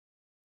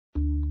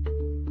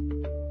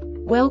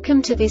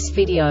Welcome to this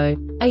video.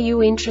 Are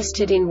you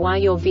interested in why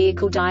your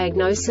vehicle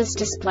diagnosis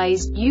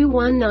displays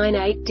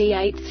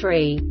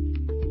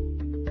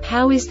U198D-83?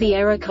 How is the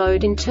error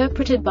code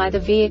interpreted by the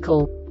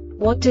vehicle?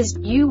 What does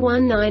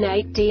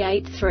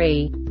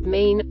U198D-83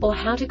 mean, or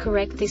how to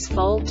correct this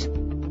fault?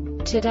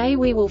 Today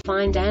we will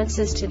find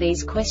answers to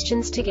these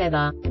questions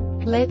together.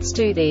 Let's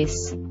do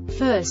this.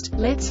 First,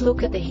 let's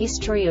look at the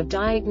history of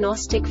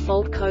diagnostic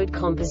fault code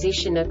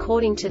composition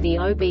according to the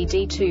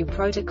OBD2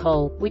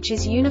 protocol, which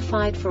is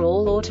unified for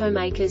all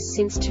automakers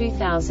since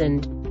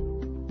 2000.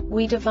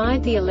 We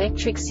divide the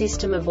electric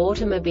system of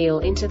automobile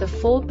into the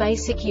four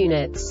basic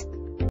units: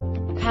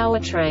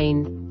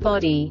 powertrain,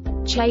 body,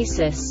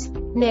 chassis,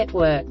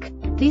 network.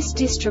 This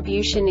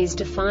distribution is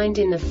defined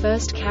in the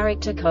first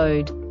character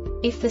code.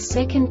 If the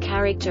second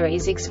character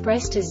is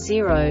expressed as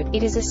 0,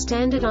 it is a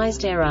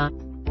standardized error.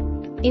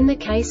 In the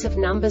case of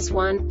numbers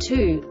 1,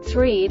 2,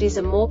 3, it is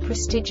a more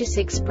prestigious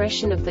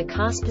expression of the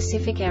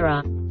car-specific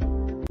error.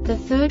 The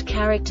third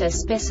character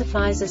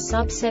specifies a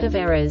subset of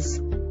errors.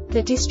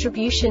 The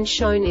distribution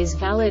shown is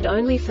valid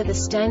only for the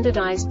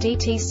standardized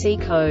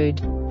DTC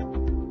code.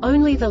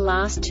 Only the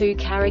last two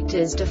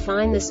characters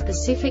define the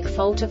specific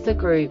fault of the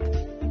group.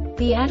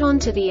 The add-on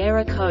to the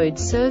error code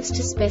serves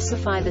to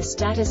specify the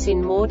status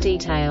in more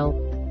detail.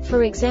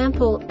 For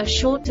example, a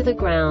short to the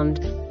ground.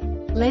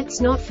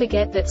 Let's not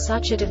forget that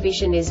such a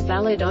division is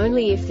valid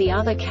only if the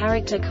other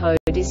character code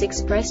is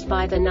expressed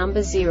by the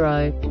number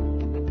 0.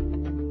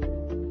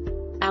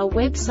 Our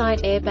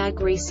website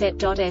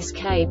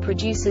airbagreset.sk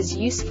produces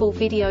useful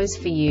videos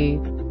for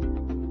you.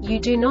 You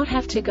do not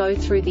have to go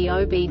through the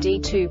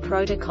OBD2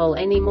 protocol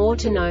anymore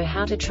to know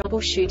how to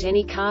troubleshoot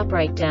any car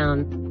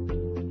breakdown.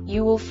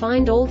 You will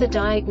find all the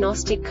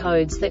diagnostic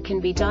codes that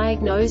can be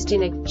diagnosed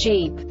in a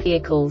Jeep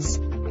vehicles.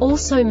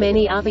 Also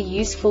many other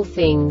useful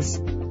things.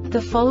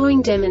 The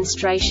following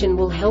demonstration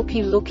will help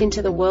you look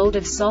into the world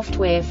of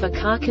software for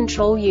car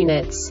control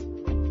units.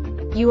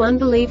 You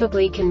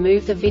unbelievably can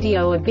move the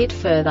video a bit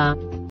further.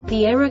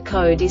 The error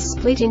code is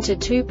split into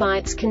 2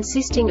 bytes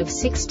consisting of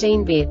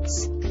 16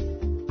 bits.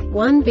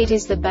 1 bit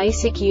is the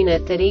basic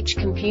unit that each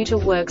computer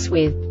works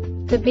with.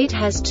 The bit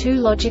has 2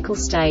 logical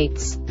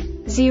states: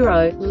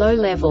 0, low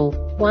level,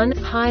 1,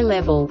 high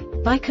level.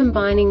 By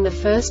combining the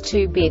first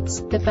 2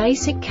 bits, the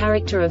basic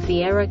character of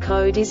the error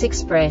code is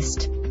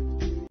expressed.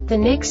 The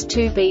next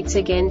 2 beats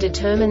again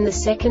determine the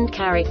second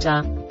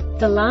character.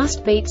 The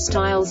last beat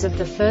styles of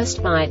the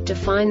first byte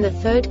define the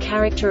third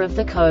character of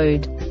the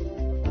code.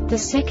 The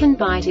second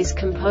byte is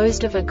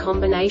composed of a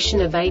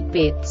combination of 8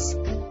 bits.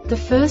 The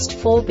first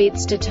 4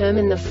 bits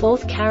determine the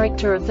fourth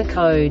character of the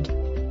code.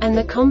 And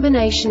the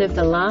combination of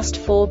the last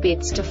 4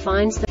 bits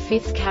defines the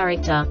fifth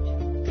character.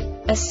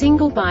 A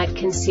single byte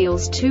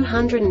conceals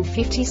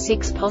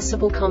 256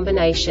 possible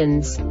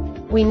combinations.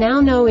 We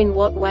now know in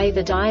what way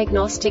the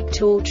diagnostic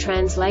tool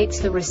translates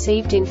the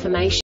received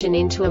information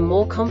into a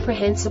more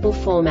comprehensible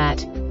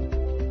format.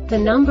 The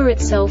number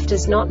itself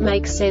does not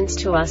make sense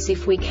to us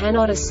if we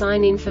cannot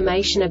assign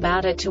information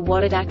about it to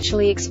what it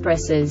actually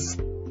expresses.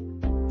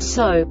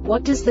 So,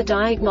 what does the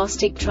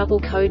Diagnostic Trouble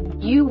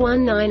Code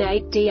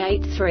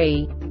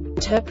U198D-83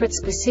 interpret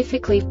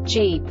specifically for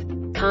Jeep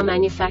car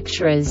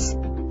manufacturers?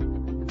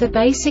 The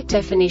basic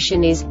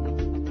definition is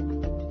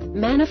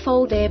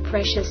manifold air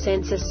pressure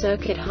sensor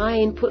circuit, high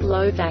input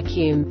low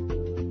vacuum.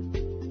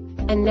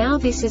 And now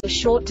this is a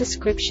short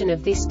description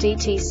of this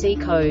DTC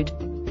code.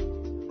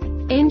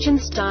 Engine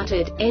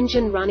started,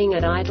 engine running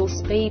at idle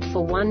speed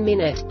for 1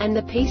 minute, and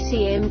the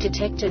PCM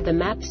detected the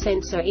MAP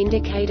sensor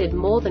indicated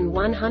more than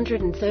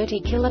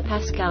 130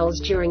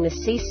 kilopascals during the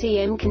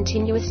CCM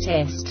continuous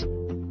test.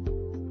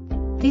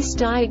 This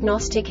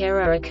diagnostic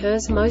error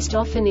occurs most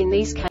often in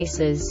these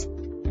cases.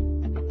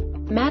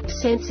 MAP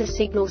sensor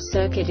signal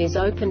circuit is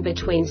open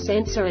between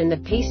sensor and the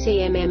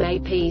PCM.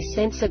 MAP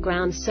sensor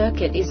ground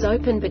circuit is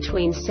open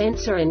between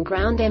sensor and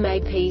ground.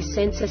 MAP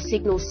sensor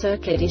signal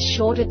circuit is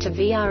shorted to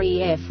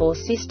VREF or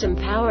system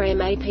power.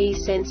 MAP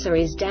sensor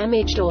is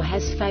damaged or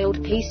has failed.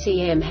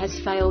 PCM has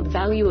failed.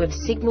 Value of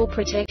signal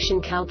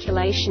protection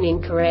calculation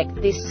incorrect.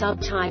 This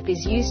subtype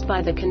is used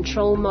by the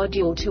control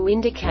module to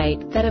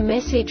indicate that a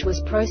message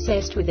was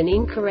processed with an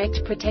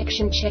incorrect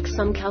protection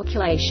checksum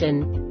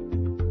calculation.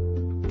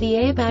 The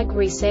Airbag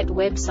Reset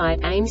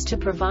website aims to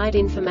provide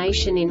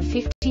information in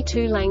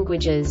 52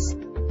 languages.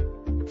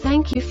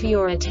 Thank you for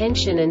your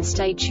attention and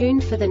stay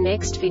tuned for the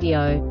next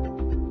video.